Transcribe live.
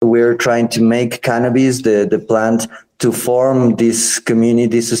we're trying to make cannabis, the plant, to form these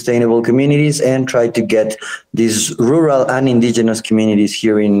communities, sustainable communities, and try to get these rural and indigenous communities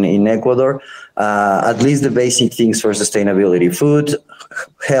here in Ecuador, at least the basic things for sustainability: food,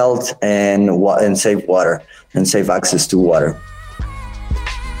 health, and safe water, and safe access to water.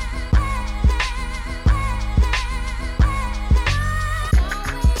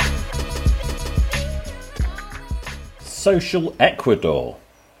 Social Ecuador.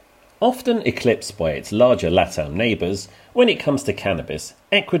 Often eclipsed by its larger Lat Am neighbours, when it comes to cannabis,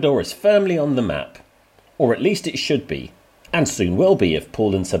 Ecuador is firmly on the map. Or at least it should be, and soon will be if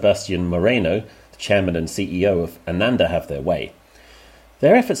Paul and Sebastian Moreno, the chairman and CEO of Ananda, have their way.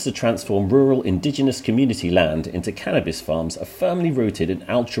 Their efforts to transform rural indigenous community land into cannabis farms are firmly rooted in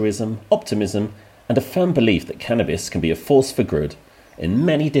altruism, optimism, and a firm belief that cannabis can be a force for good in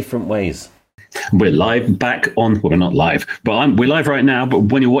many different ways. We're live back on, well, we're not live, but we're live right now. But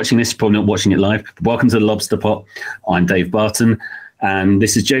when you're watching this, you're probably not watching it live. Welcome to the Lobster Pot. I'm Dave Barton, and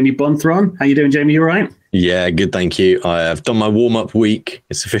this is Jamie Bonthron. How you doing, Jamie? You all right? Yeah, good, thank you. I have done my warm-up week.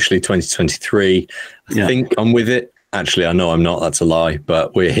 It's officially 2023. I think I'm with it. Actually, I know I'm not. That's a lie.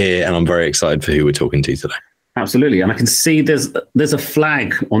 But we're here, and I'm very excited for who we're talking to today. Absolutely, and I can see there's a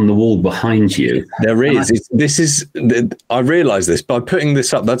flag on the wall behind you. There is. I realised this by putting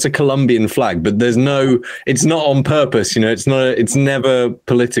this up. That's a Colombian flag, but it's not on purpose. It's never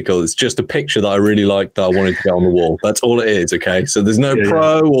political. It's just a picture that I really liked that I wanted to get on the wall. That's all it is. Okay, so there's no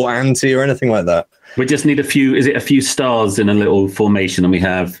pro or anti or anything like that. We just need a few stars in a little formation, and we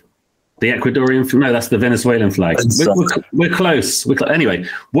have the Ecuadorian. No, that's the Venezuelan flag. We're close. Anyway,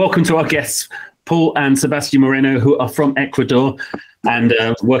 welcome to our guests, Paul and Sebastian Moreno, who are from Ecuador and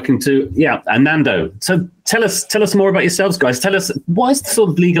working to Ananda. So tell us more about yourselves, guys. Tell us, what is the sort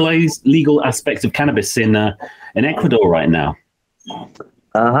of legal aspect of cannabis in Ecuador right now?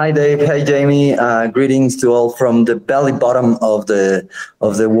 Hi, Dave. Hi, Jamie. Greetings to all from the belly bottom of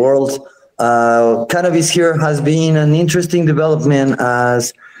the world. Cannabis here has been an interesting development,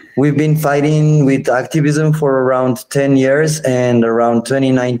 as we've been fighting with activism for around 10 years, and around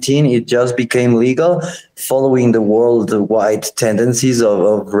 2019, it just became legal, following the worldwide tendencies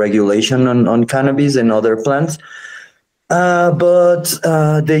of regulation on cannabis and other plants. But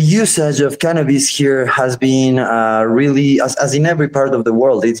the usage of cannabis here has been really, as in every part of the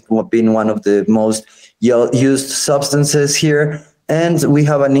world, it's been one of the most used substances here. And we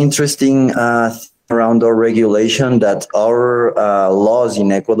have an interesting around our regulation that our laws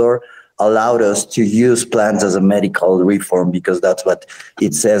in Ecuador allowed us to use plants as a medical reform, because that's what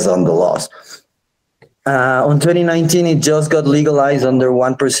it says on the laws. On 2019, it just got legalized under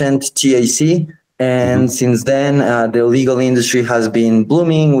 1% THC. And since then, the legal industry has been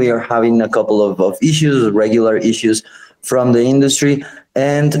blooming. We are having a couple of issues, regular issues from the industry.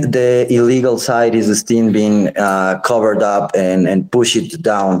 And the illegal side is still being covered up and push it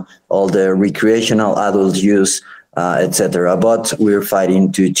down, all the recreational adult use, etc. But we're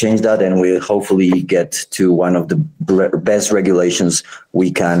fighting to change that, and we'll hopefully get to one of the best regulations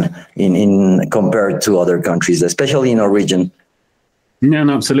we can in compared to other countries, especially in our region. No,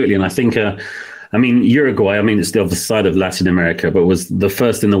 absolutely. And I think Uruguay, it's the other side of Latin America, but was the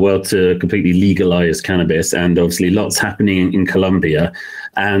first in the world to completely legalize cannabis. And obviously lots happening in Colombia.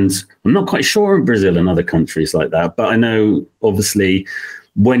 And I'm not quite sure in Brazil and other countries like that. But I know, obviously,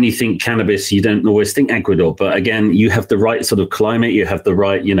 when you think cannabis, you don't always think Ecuador. But again, you have the right sort of climate, you have the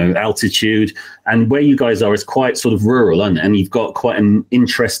right, altitude. And where you guys are is quite sort of rural. And you've got quite an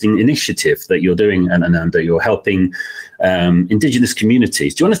interesting initiative that you're doing, Ananda. You're helping indigenous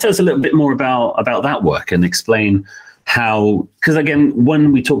communities. Do you want to tell us a little bit more about that work and explain how, because again,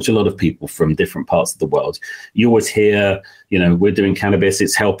 when we talk to a lot of people from different parts of the world, you always hear, we're doing cannabis,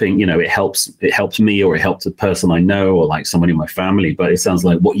 it's helping, it helps me, or it helps a person I know, or like somebody in my family. But it sounds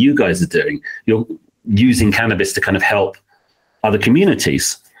like what you guys are doing, you're using cannabis to kind of help other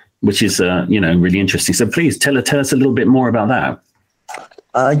communities, which is, really interesting. So please tell us a little bit more about that.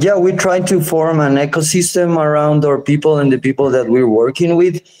 We try to form an ecosystem around our people and the people that we're working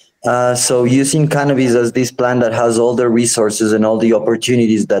with. So using cannabis as this plant that has all the resources and all the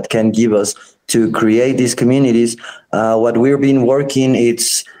opportunities that can give us to create these communities, what we've been working,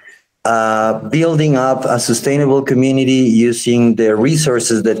 it's building up a sustainable community using the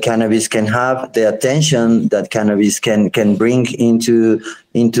resources that cannabis can have, the attention that cannabis can bring into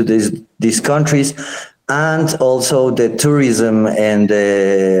these countries, and also the tourism and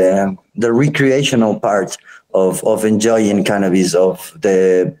the recreational part of enjoying cannabis, of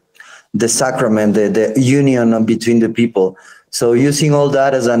the sacrament, the union between the people. So using all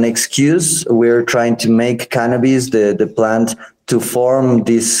that as an excuse, we're trying to make cannabis, the plant, to form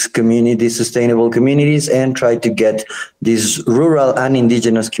these communities, sustainable communities, and try to get these rural and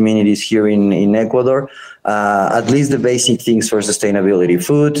indigenous communities here in Ecuador, at least the basic things for sustainability: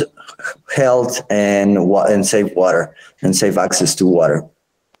 food, health, and safe water, and safe access to water.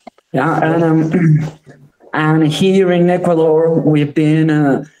 Yeah, and here in Ecuador, we've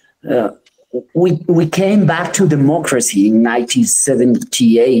been we came back to democracy in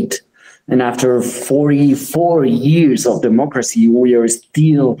 1978, and after 44 years of democracy, we are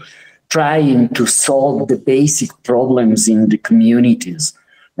still trying to solve the basic problems in the communities.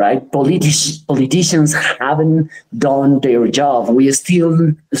 Right? Politicians haven't done their job. We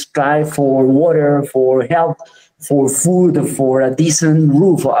still strive for water, for health, for food, for a decent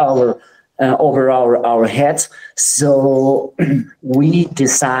roof over our heads. So we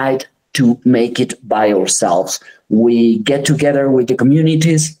decide to make it by ourselves. We get together with the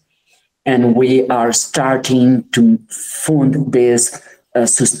communities, and we are starting to fund these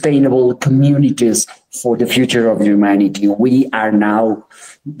sustainable communities for the future of humanity. We are now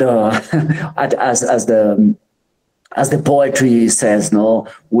as the poetry says, no,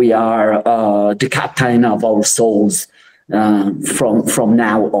 we are the captain of our souls. From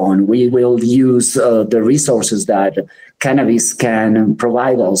now on, we will use the resources that cannabis can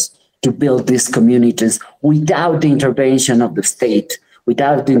provide us to build these communities without the intervention of the state,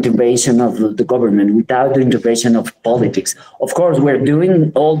 without the intervention of the government, without the intervention of politics. Of course, we're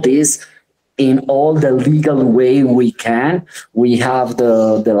doing all this in all the legal way we can. We have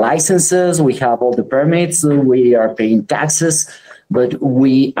the licenses, we have all the permits, we are paying taxes, but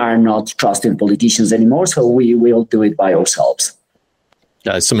we are not trusting politicians anymore, so we will do it by ourselves.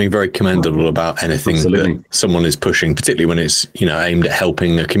 It's something very commendable about anything that someone is pushing, particularly when it's aimed at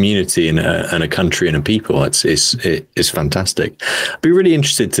helping a community and a country and a people. It's fantastic. I'd be really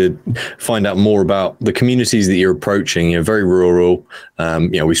interested to find out more about the communities that you're approaching. Very rural.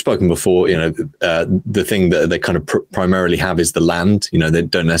 We've spoken before. The thing that they kind of primarily have is the land. They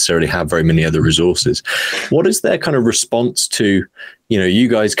don't necessarily have very many other resources. What is their kind of response to you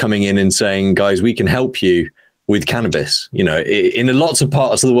guys coming in and saying, guys, we can help you with cannabis? In lots of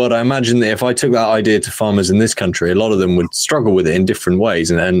parts of the world, I imagine that if I took that idea to farmers in this country, a lot of them would struggle with it in different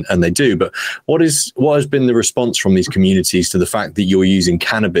ways, and they do. But what has been the response from these communities to the fact that you're using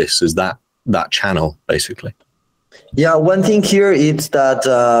cannabis as that channel, basically? Yeah, one thing here is that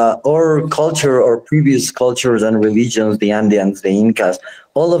our culture, or previous cultures and religions, the Andeans, the Incas,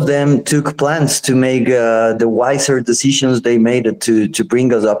 all of them took plants to make the wiser decisions they made to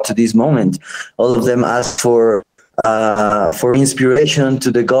bring us up to this moment. All of them asked for inspiration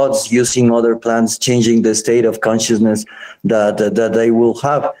to the gods using other plants, changing the state of consciousness that they will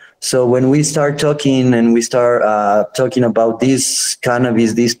have. So when we start talking and we start talking about this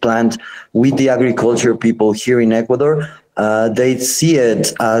cannabis, this plant, with the agriculture people here in Ecuador, they see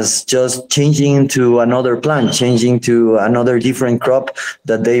it as just changing into another plant, changing to another different crop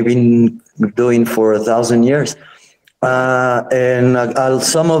that they've been doing for 1,000 years. And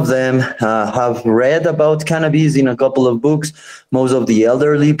some of them have read about cannabis in a couple of books. Most of the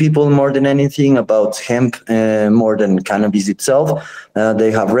elderly people, more than anything, about hemp more than cannabis itself.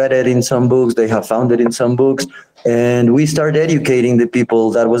 They have read it in some books. They have found it in some books. And we start educating the people.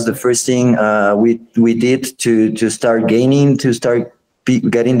 That was the first thing we did to start getting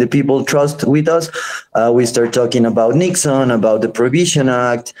the people trust with us. We start talking about Nixon, about the Prohibition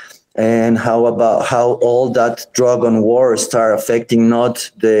Act, and how all that drug on war start affecting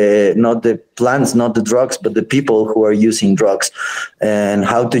not the plants, not the drugs, but the people who are using drugs, and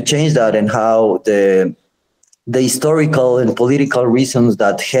how to change that, and how the historical and political reasons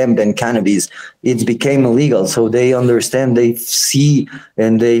that hemp and cannabis, it became illegal. So they understand, they see,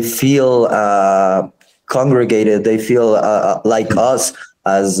 and they feel congregated. They feel like us,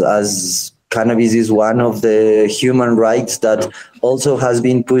 as cannabis is one of the human rights that also has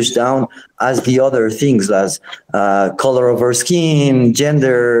been pushed down as the other things, as color of our skin,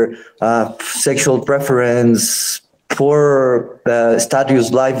 gender, sexual preference, poor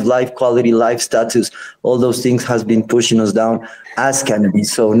status, life quality, life status. All those things has been pushing us down as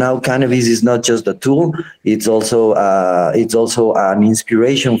cannabis. So now cannabis is not just a tool; it's also an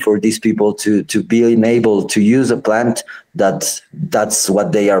inspiration for these people to be able to use a plant that's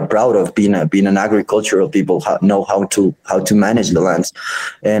what they are proud of. Being an agricultural people, know how to manage the lands,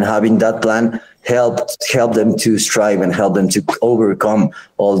 and having that plant help them to strive and help them to overcome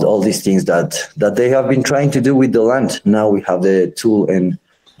all these things that they have been trying to do with the land. Now we have the tool and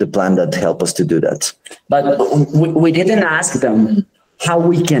the plan that help us to do that. But we didn't ask them how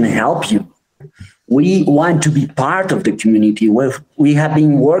we can help you. We want to be part of the community. We have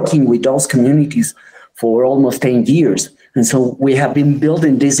been working with those communities for almost 10 years. And so we have been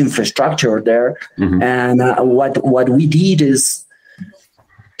building this infrastructure there. And what we did is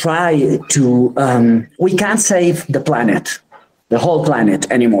try to, we can't save the planet, the whole planet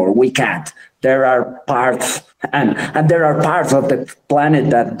anymore. We can't. There are parts, and there are parts of the planet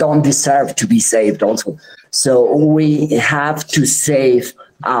that don't deserve to be saved also. So we have to save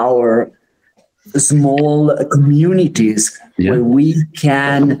our small communities where we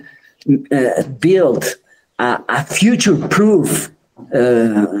can build a future-proof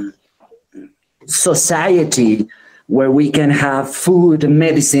society where we can have food,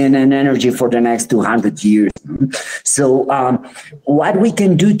 medicine, and energy for the next 200 years. So what we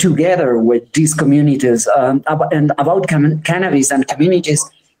can do together with these communities about cannabis and communities,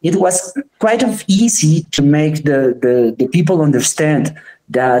 it was quite easy to make the people understand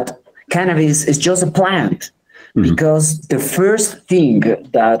that cannabis is just a plant. Because the first thing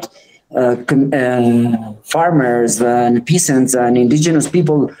that farmers and peasants and indigenous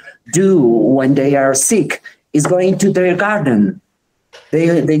people do when they are sick is going to their garden.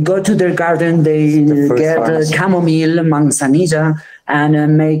 They go to their garden, they get chamomile, manzanilla,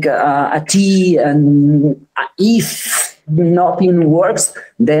 and make a tea. And if nothing works,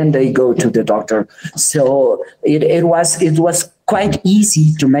 then they go to the doctor. So it was quite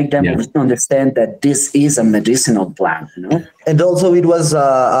easy to make them understand that this is a medicinal plant, you know. And also it was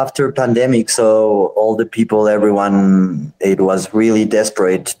after pandemic, so all the people, everyone, it was really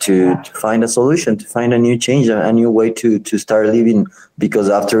desperate to find a solution, to find a new change, a new way to start living, because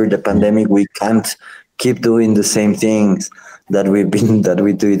after the pandemic we can't keep doing the same things that we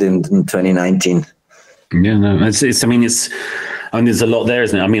did in 2019. Yeah, no, there's a lot there,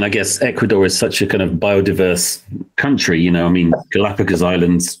 isn't it? I mean, I guess Ecuador is such a kind of biodiverse country, you know. I mean, Galapagos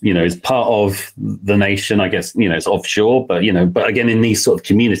Islands, you know, is part of the nation, I guess, you know, it's offshore, but, you know, but again, in these sort of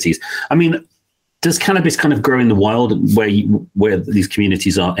communities, I mean, does cannabis kind of grow in the wild where these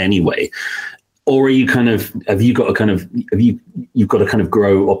communities are anyway? Or are you kind of, you've got a kind of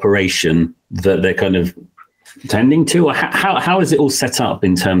grow operation that they're kind of tending to, or how is it all set up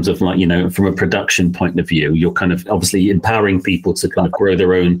in terms of, like, you know, from a production point of view? You're kind of obviously empowering people to kind of grow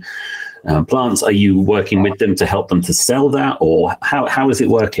their own plants. Are you working with them to help them to sell that, or how is it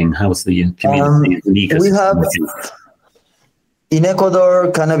working? How is the community working? In Ecuador,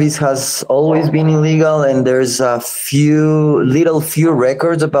 cannabis has always been illegal, and there's a few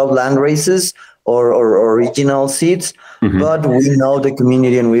records about land races or original seeds. But we know the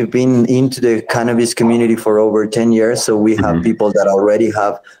community, and we've been into the cannabis community for over 10 years. So we have people that already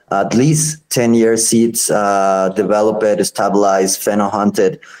have at least 10-year seeds developed, stabilized,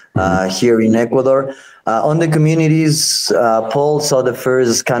 pheno-hunted here in Ecuador. On the communities, Paul saw the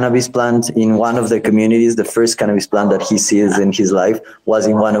first cannabis plant in one of the communities. The first cannabis plant that he sees in his life was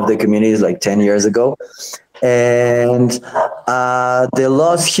in one of the communities like 10 years ago. And the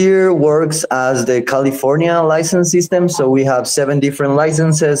laws here works as the California license system. So we have 7 different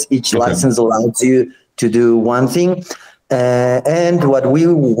licenses. Each license allows you to do one thing. And what we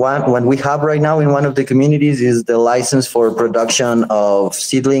have right now in one of the communities is the license for production of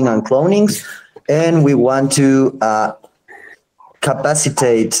seedling and clonings. And we want to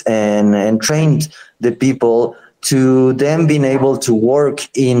capacitate and train the people to them being able to work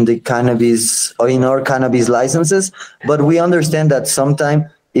in the cannabis or in our cannabis licenses. But we understand that sometimes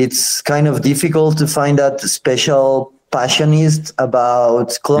it's kind of difficult to find that special passionist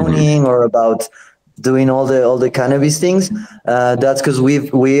about cloning or about doing all the cannabis things. That's because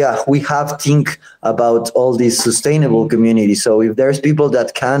we have think about all these sustainable communities. So if there's people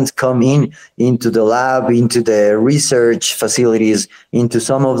that can't come into the lab, into the research facilities, into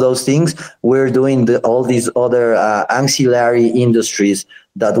some of those things, we're doing all these other ancillary industries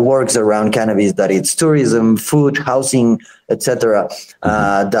that works around cannabis, that it's tourism, food, housing, etc.,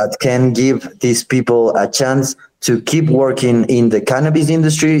 that can give these people a chance to keep working in the cannabis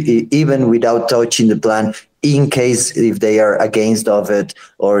industry, even without touching the plant, in case if they are against of it,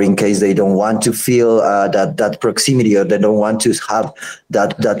 or in case they don't want to feel that proximity, or they don't want to have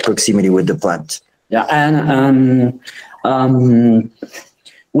that proximity with the plant. Yeah, and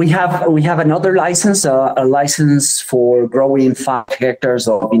we have another license, a license for growing 5 hectares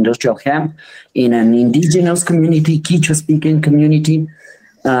of industrial hemp in an indigenous community, Quechua-speaking community.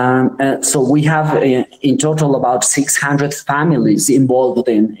 So we have in total about 600 families involved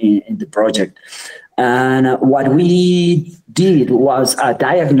in the project. And what we did was a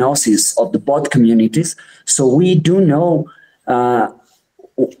diagnosis of both communities. So we do know all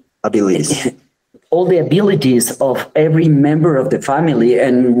the abilities of every member of the family.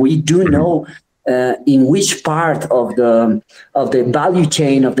 And we do know in which part of the value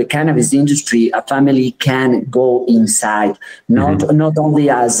chain of the cannabis industry a family can go inside, not only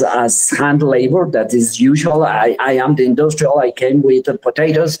as hand labor that is usual. I am the industrial. I came with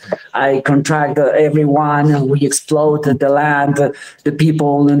potatoes. I contract everyone. We explode the land, the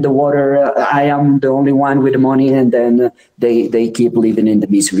people, and the water. I am the only one with the money, and then they keep living in the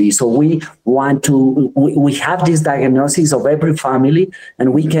misery. So we want to. We have this diagnosis of every family,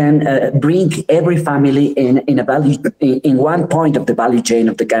 and we can bring every family in a value in one point of the value chain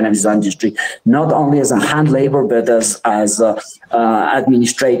of the cannabis industry, not only as a hand labor, but as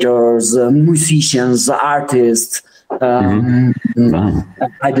administrators, musicians, artists, I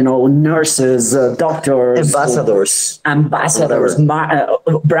don't know, nurses, doctors, ambassadors,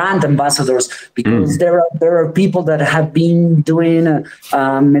 brand ambassadors, because there are people that have been doing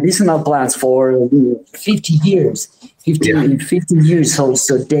medicinal plants for 50 years. 50 years,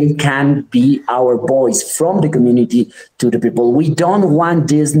 so they can be our voice from the community to the people. We don't want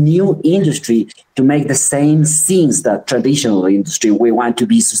this new industry to make the same things that traditional industry. We want to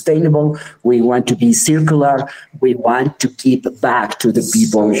be sustainable. We want to be circular. We want to give back to the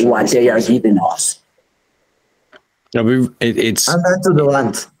people what they are giving us. It's and back to the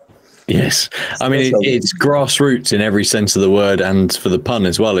land. Yes, I mean it's grassroots in every sense of the word, and for the pun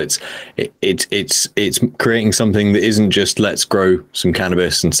as well. It's creating something that isn't just let's grow some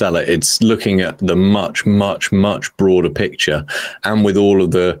cannabis and sell it. It's looking at the much broader picture, and with all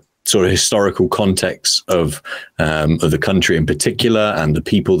of the sort of historical context of the country in particular, and the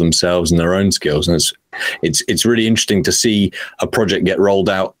people themselves and their own skills. And it's really interesting to see a project get rolled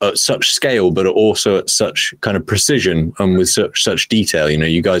out at such scale, but also at such kind of precision and with such detail. You know,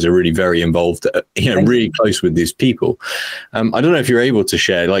 you guys are really very involved, really close with these people. I don't know if you're able to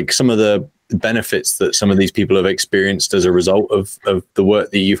share like some of the benefits that some of these people have experienced as a result of the work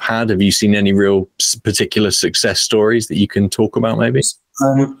that you've had. Have you seen any real particular success stories that you can talk about maybe?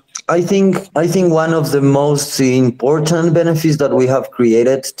 I think one of the most important benefits that we have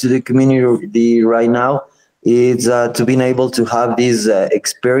created to the community right now is to being able to have these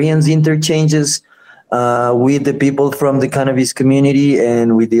experience interchanges with the people from the cannabis community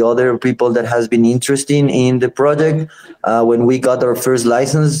and with the other people that has been interested in the project. When we got our first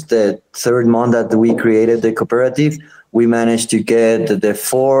license, the third month that we created the cooperative, we managed to get the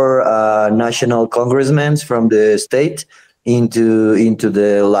 4 national congressmen from the state into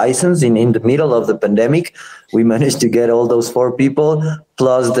the license in the middle of the pandemic. We managed to get all those 4 people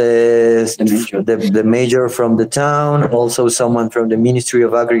plus the mayor from the town, also someone from the Ministry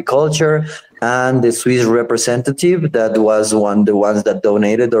of Agriculture, and the Swiss representative that was the ones that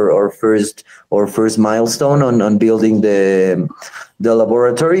donated our first milestone on building the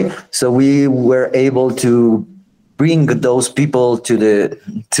laboratory. So we were able to bring those people to the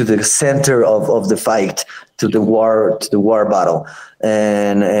center of the fight, to the war battle,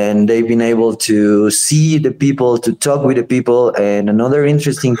 and they've been able to see the people, to talk with the people. And another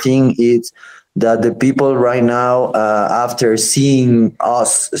interesting thing is that the people right now, after seeing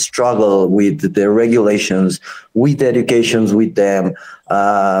us struggle with the regulations, with educations with them,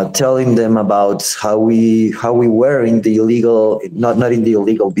 telling them about how we were in the illegal, not in the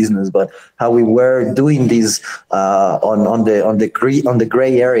illegal business, but how we were doing this on the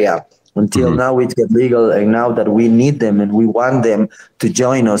gray area until now it got legal, and now that we need them and we want them to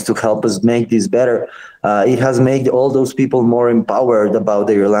join us to help us make this better. It has made all those people more empowered about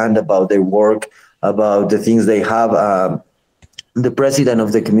their land, about their work, about the things they have. The president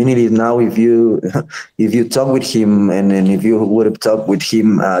of the community now, if you talk with him, and if you would have talked with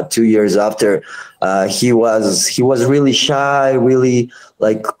him 2 years after, he was really shy, really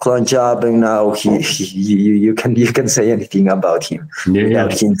like clench up, and now you can say anything about him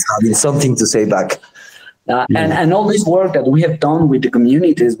without him having something to say back. And all this work that we have done with the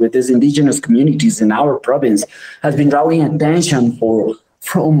communities, with these indigenous communities in our province, has been drawing attention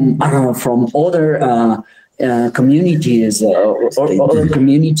from other communities or other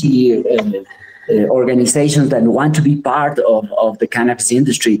community organizations that want to be part of the cannabis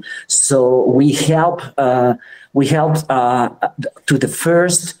industry. So we help to the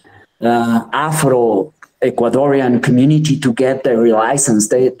first Afro Ecuadorian community to get their license.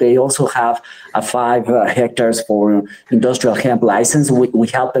 They also have a 5 hectares for industrial hemp license. We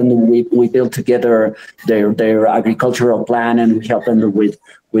help them. We build together their agricultural plan, and we help them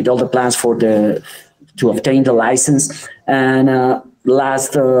with all the plans to obtain the license. And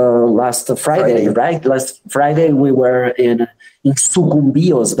last Friday, right? Last Friday we were in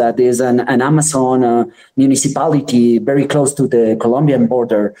Sucumbíos, that is an Amazon municipality very close to the Colombian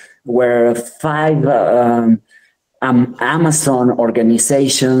border, where 5 Amazon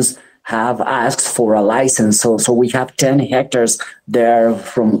organizations have asked for a license. So we have 10 hectares there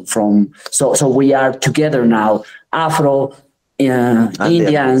so we are together now, Afro,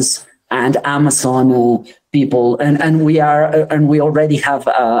 Indians and Amazon people, and we already have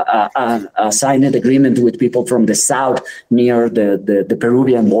a signed agreement with people from the south near the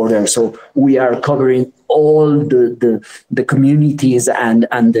Peruvian border. So we are covering all the communities and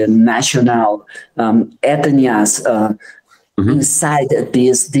the national ethnias inside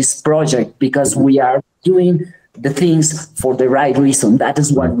this project, because we are doing the things for the right reason. That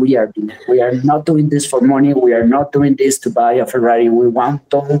is what we are doing. We are not doing this for money. We are not doing this to buy a Ferrari. We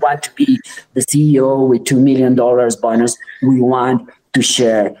don't want to be the CEO with $2 million bonus. We want to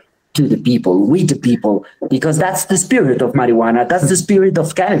share to the people, with the people, because that's the spirit of marijuana. That's the spirit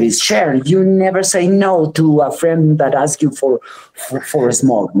of cannabis. Share. You never say no to a friend that asks you for a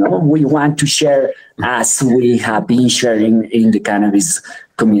smoke. No, we want to share as we have been sharing in the cannabis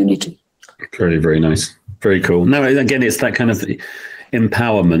community. Very, very nice. Very cool. No, again, it's that kind of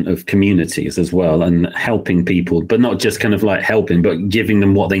empowerment of communities as well, and helping people, but not just kind of like helping, but giving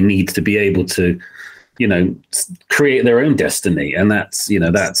them what they need to be able to, create their own destiny. And that's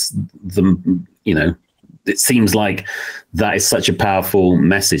the, it seems like that is such a powerful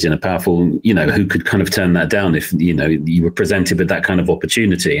message, and a powerful, who could kind of turn that down if, you were presented with that kind of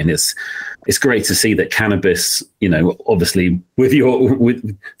opportunity. And it's great to see that cannabis, obviously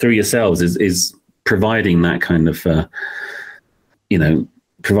through yourselves is providing that kind of,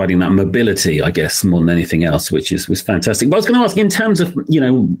 providing that mobility, I guess, more than anything else, which was fantastic. But I was going to ask, in terms of,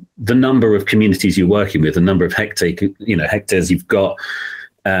 the number of communities you're working with, the number of hectares you've got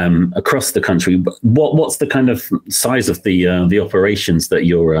across the country, what's the kind of size of the operations that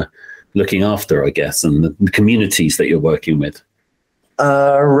you're looking after, I guess, and the communities that you're working with?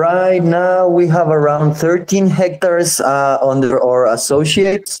 Right now, we have around 13 hectares under our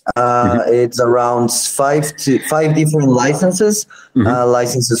associates. It's around five different licenses.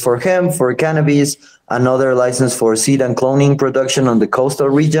 Licenses for hemp, for cannabis, another license for seed and cloning production on the coastal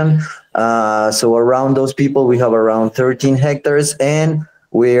region. So around those people, we have around 13 hectares, and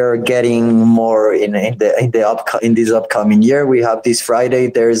we're getting more in this upcoming year. We have this Friday.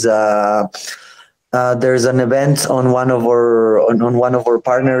 There's an event on one of our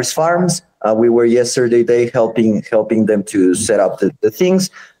partners' farms. We were yesterday helping them to set up the things.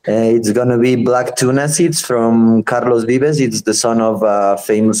 It's gonna be black tuna seeds from Carlos Vives. It's the son of a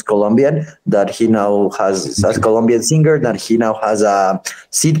famous Colombian that he now has, a Colombian singer that he now has a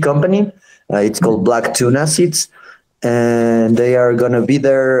seed company. It's called Black Tuna Seeds. And they are going to be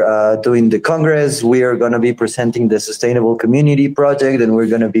there doing the Congress. We are going to be presenting the Sustainable Community Project, and we're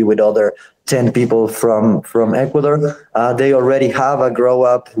going to be with other 10 people from Ecuador. They already have a grow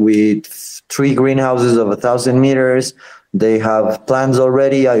up with 3 greenhouses of 1,000 meters. They have plans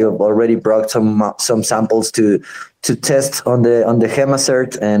already. I have already brought some samples to test on the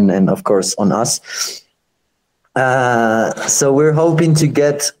Hemacert and of course on us. So we're hoping to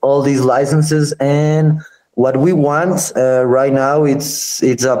get all these licenses, and what we want right now, it's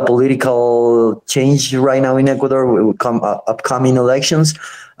a political change right now in Ecuador. We will come upcoming elections.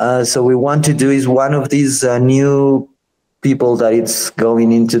 So we want to do is one of these new people that it's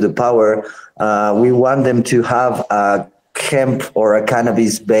going into the power. We want them to have a hemp or a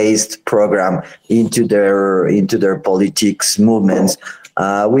cannabis-based program into their politics movements.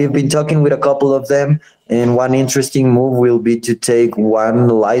 We've been talking with a couple of them, and one interesting move will be to take one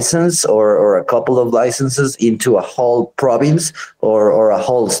license or a couple of licenses into a whole province or a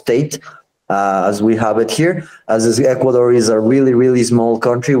whole state, as we have it here. As Ecuador is a really, really small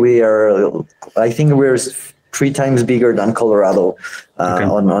country, I think we're 3 times bigger than Colorado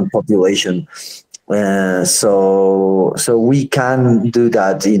on population. So we can do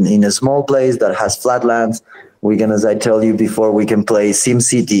that in a small place that has flatlands. We can, as I told you before, we can play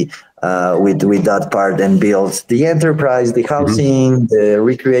SimCity with that part and build the enterprise, the housing, the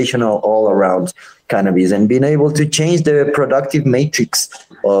recreational all around cannabis, and being able to change the productive matrix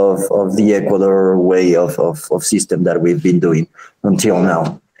of the Ecuador way of system that we've been doing until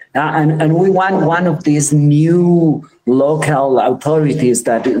now. And we want one of these new local authorities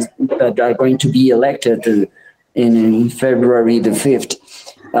that are going to be elected in February the 5th.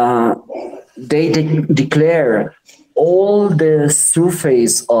 They declare all the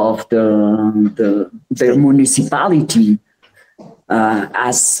surface of the municipality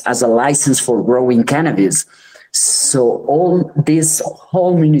as a license for growing cannabis. So this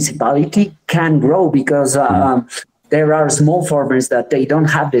whole municipality can grow because there are small farmers that they don't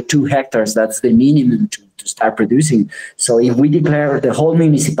have the 2 hectares. That's the minimum start producing. So if we declare the whole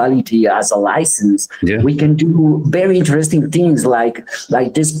municipality as a license, we can do very interesting things like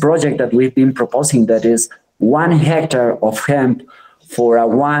this project that we've been proposing, that is 1 hectare of hemp for a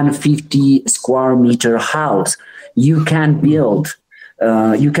 150 square meter house. You can build,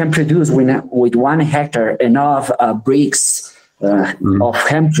 you can produce with 1 hectare enough bricks of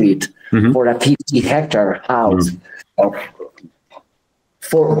hempcrete for a 50 hectare house.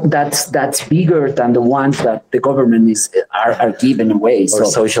 That's bigger than the ones that the government are giving away. Or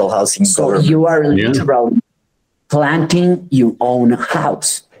social housing. So you are literally planting your own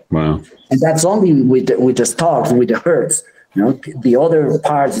house. Wow. And that's only with the stalks, with the herbs. The other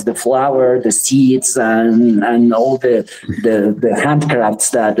parts, the flower, the seeds, and all the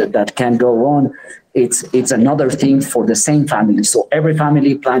handcrafts that can go on, it's another thing for the same family. So every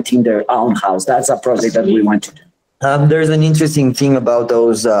family planting their own house. That's a project that we want to do. There's an interesting thing about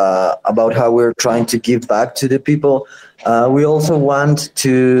those, about how we're trying to give back to the people. We also want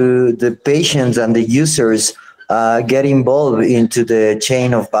to the patients and the users get involved into the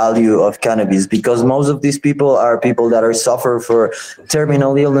chain of value of cannabis, because most of these people are people that are suffer for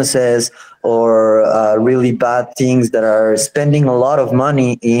terminal illnesses or really bad things, that are spending a lot of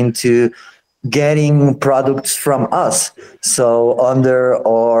money into getting products from us. So under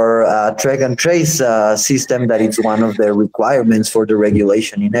our track and trace system, that is one of the requirements for the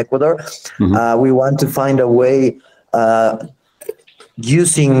regulation in Ecuador, we want to find a way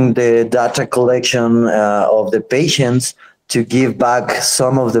using the data collection of the patients to give back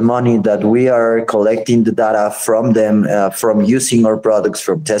some of the money that we are collecting the data from them, from using our products,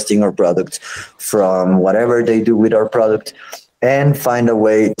 from testing our products, from whatever they do with our product, and find a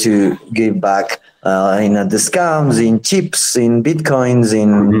way to give back in discounts, in chips, in bitcoins,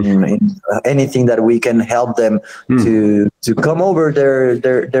 in anything that we can help them to come over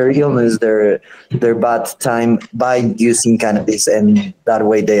their illness, their bad time by using cannabis, and that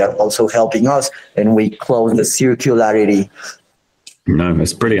way they are also helping us, and we close the circularity. No,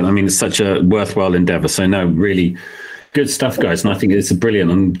 it's brilliant. I mean, it's such a worthwhile endeavor. So no, really good stuff, guys. And I think it's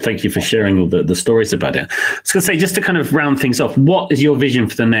brilliant. And thank you for sharing all the stories about it. I was going to say, just to kind of round things off, what is your vision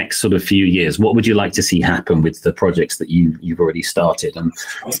for the next sort of few years? What would you like to see happen with the projects that you've already started? And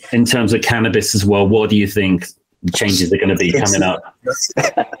in terms of cannabis as well, what do you think the changes are going to be coming up?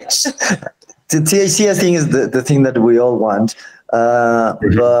 The THC, I think, is the thing that we all want.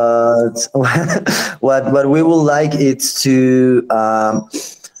 But what we would like is to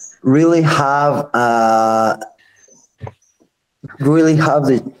really have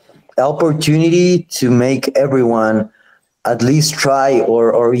the opportunity to make everyone at least try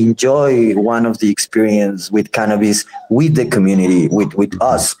or enjoy one of the experience with cannabis, with the community, with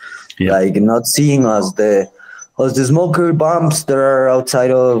us, like not seeing us the smoker bumps that are outside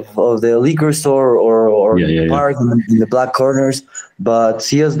of the liquor store or park in the black corners, but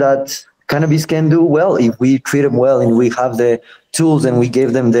see us that cannabis can do well if we treat them well, and we have the tools and we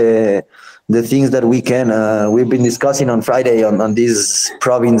give them the things that we can. We've been discussing on Friday on this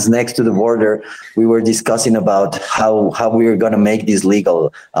province next to the border. We were discussing about how we were going to make this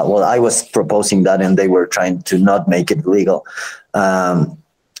legal. Well, I was proposing that, and they were trying to not make it legal.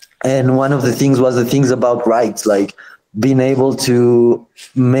 And one of the things was the things about rights, like being able to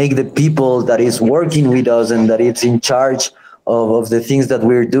make the people that is working with us and that it's in charge of the things that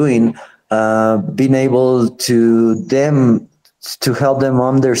we're doing, being able to help them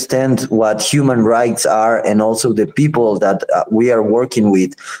understand what human rights are, and also the people that we are working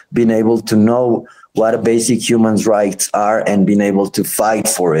with, being able to know what basic human rights are and being able to fight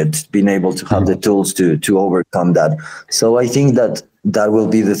for it, being able to have the tools to overcome that. So I think that will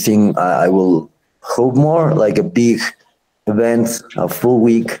be the thing. I will hope more, like a big event, a full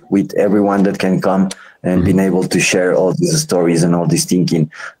week with everyone that can come and being able to share all these stories and all this thinking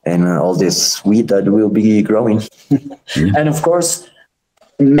and all this weed that will be growing. And of course,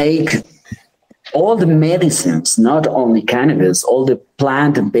 make all the medicines, not only cannabis, all the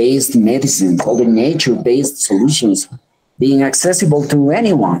plant-based medicines, all the nature-based solutions being accessible to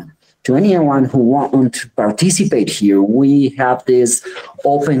anyone who want to participate here. We have this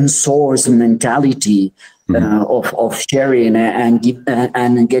open source mentality of sharing and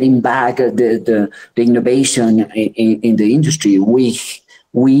getting back the innovation in the industry.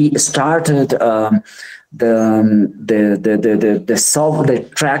 We started the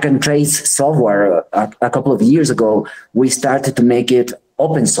track and trace software a couple of years ago. We started to make it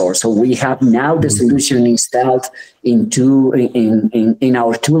open source, so we have now the solution installed in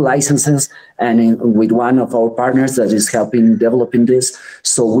our 2 licenses and with one of our partners that is helping developing this.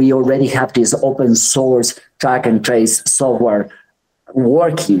 So we already have this open source track and trace software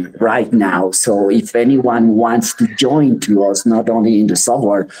working right now. So if anyone wants to join to us, not only in the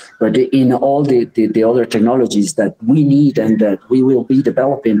software, but in all the other technologies that we need and that we will be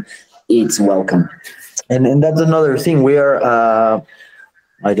developing, it's welcome. And that's another thing. We are,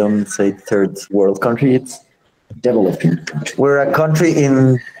 I don't say third world country, it's Developing country. we're a country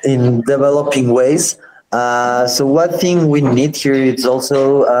in developing ways. So one thing we need here is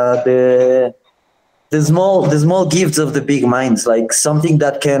also the small gifts of the big minds, like something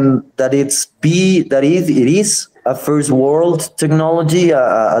that it is a first world technology,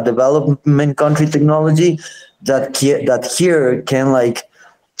 a development country technology that here can like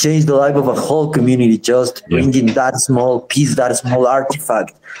change the life of a whole community, just bringing that small piece, that small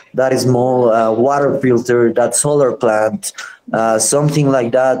artifact, that small water filter, that solar plant, something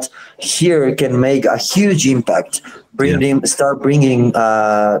like that here can make a huge impact. Start bringing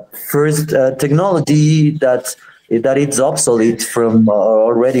first technology that it's obsolete from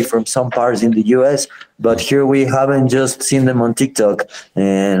already from some parts in the US, but here we haven't just seen them on TikTok,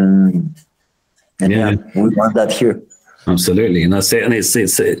 and we want that here. Absolutely, and that's it. And it's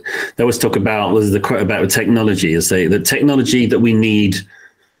they always talk about, was the quote about technology, is say the technology that we need,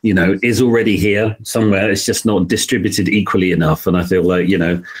 is already here somewhere. It's just not distributed equally enough. And I feel like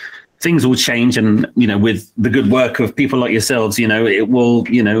things will change, and with the good work of people like yourselves, it will,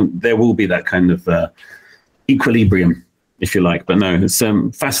 there will be that kind of equilibrium, if you like. But no, it's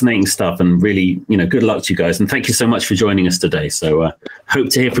fascinating stuff, and really, good luck to you guys, and thank you so much for joining us today. So hope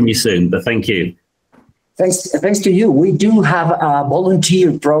to hear from you soon. But thank you. Thanks to you. We do have a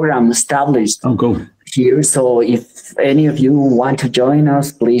volunteer program established here. So if any of you want to join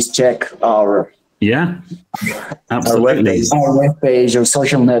us, please check our absolutely our webpage or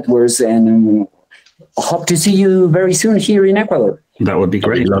social networks, and hope to see you very soon here in Ecuador. That would be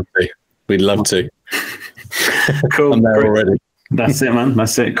great. We'd love to. Cool. I'm there already. That's it, man.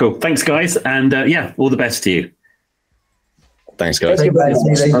 That's it. Cool. Thanks, guys. And all the best to you. Thanks, guys. Thank you, guys.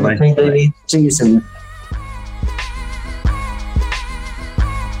 Bye-bye. See you soon.